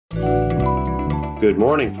Good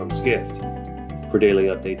morning from Skift. For daily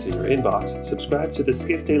updates in your inbox, subscribe to the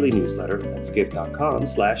Skift Daily newsletter at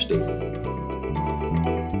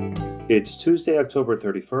skift.com/daily. It's Tuesday, October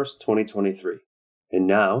 31st, 2023. And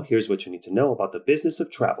now, here's what you need to know about the business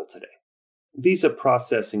of travel today. Visa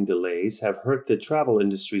processing delays have hurt the travel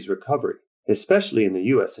industry's recovery, especially in the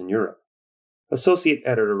US and Europe. Associate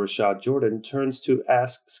editor Rashad Jordan turns to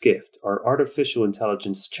Ask Skift, our artificial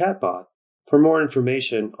intelligence chatbot, for more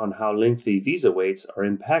information on how lengthy visa waits are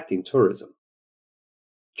impacting tourism.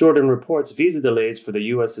 Jordan reports visa delays for the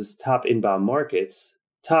U.S.'s top inbound markets,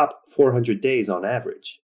 top 400 days on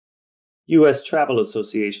average. U.S. Travel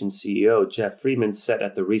Association CEO Jeff Freeman said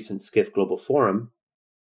at the recent Skift Global Forum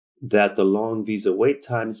that the long visa wait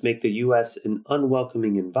times make the U.S. an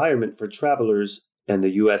unwelcoming environment for travelers, and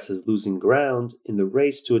the U.S. is losing ground in the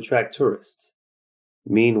race to attract tourists.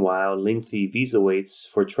 Meanwhile, lengthy visa waits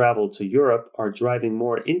for travel to Europe are driving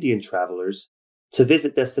more Indian travelers to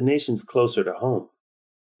visit destinations closer to home.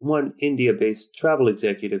 One India-based travel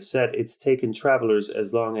executive said it's taken travelers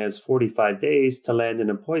as long as 45 days to land an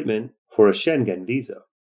appointment for a Schengen visa.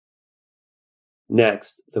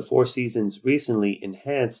 Next, the Four Seasons recently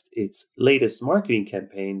enhanced its latest marketing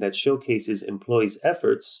campaign that showcases employees'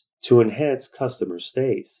 efforts to enhance customer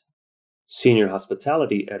stays. Senior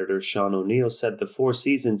hospitality editor Sean O'Neill said the Four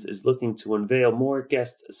Seasons is looking to unveil more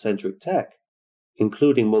guest-centric tech,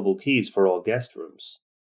 including mobile keys for all guest rooms.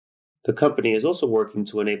 The company is also working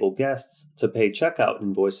to enable guests to pay checkout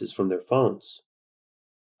invoices from their phones.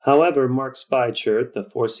 However, Mark Speichert, the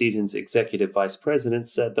Four Seasons executive vice president,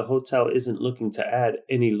 said the hotel isn't looking to add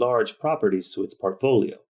any large properties to its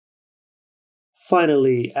portfolio.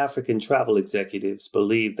 Finally, African travel executives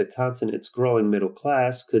believe the continent's growing middle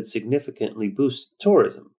class could significantly boost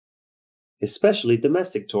tourism, especially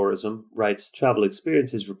domestic tourism, writes Travel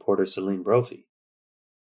Experiences reporter Celine Brophy.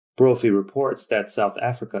 Brophy reports that South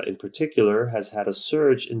Africa in particular has had a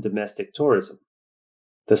surge in domestic tourism.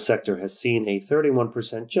 The sector has seen a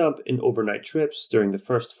 31% jump in overnight trips during the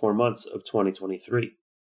first 4 months of 2023.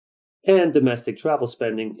 And domestic travel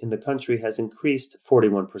spending in the country has increased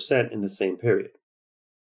 41% in the same period.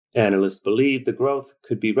 Analysts believe the growth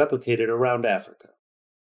could be replicated around Africa.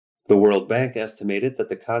 The World Bank estimated that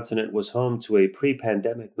the continent was home to a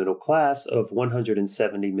pre-pandemic middle class of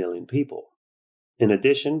 170 million people. In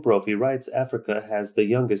addition, Brophy writes Africa has the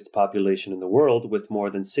youngest population in the world, with more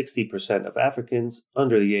than 60% of Africans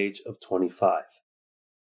under the age of 25.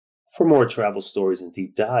 For more travel stories and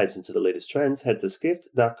deep dives into the latest trends, head to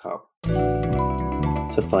skift.com.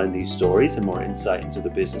 To find these stories and more insight into the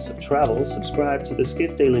business of travel, subscribe to the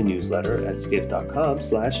Skift Daily newsletter at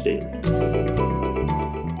skift.com/daily.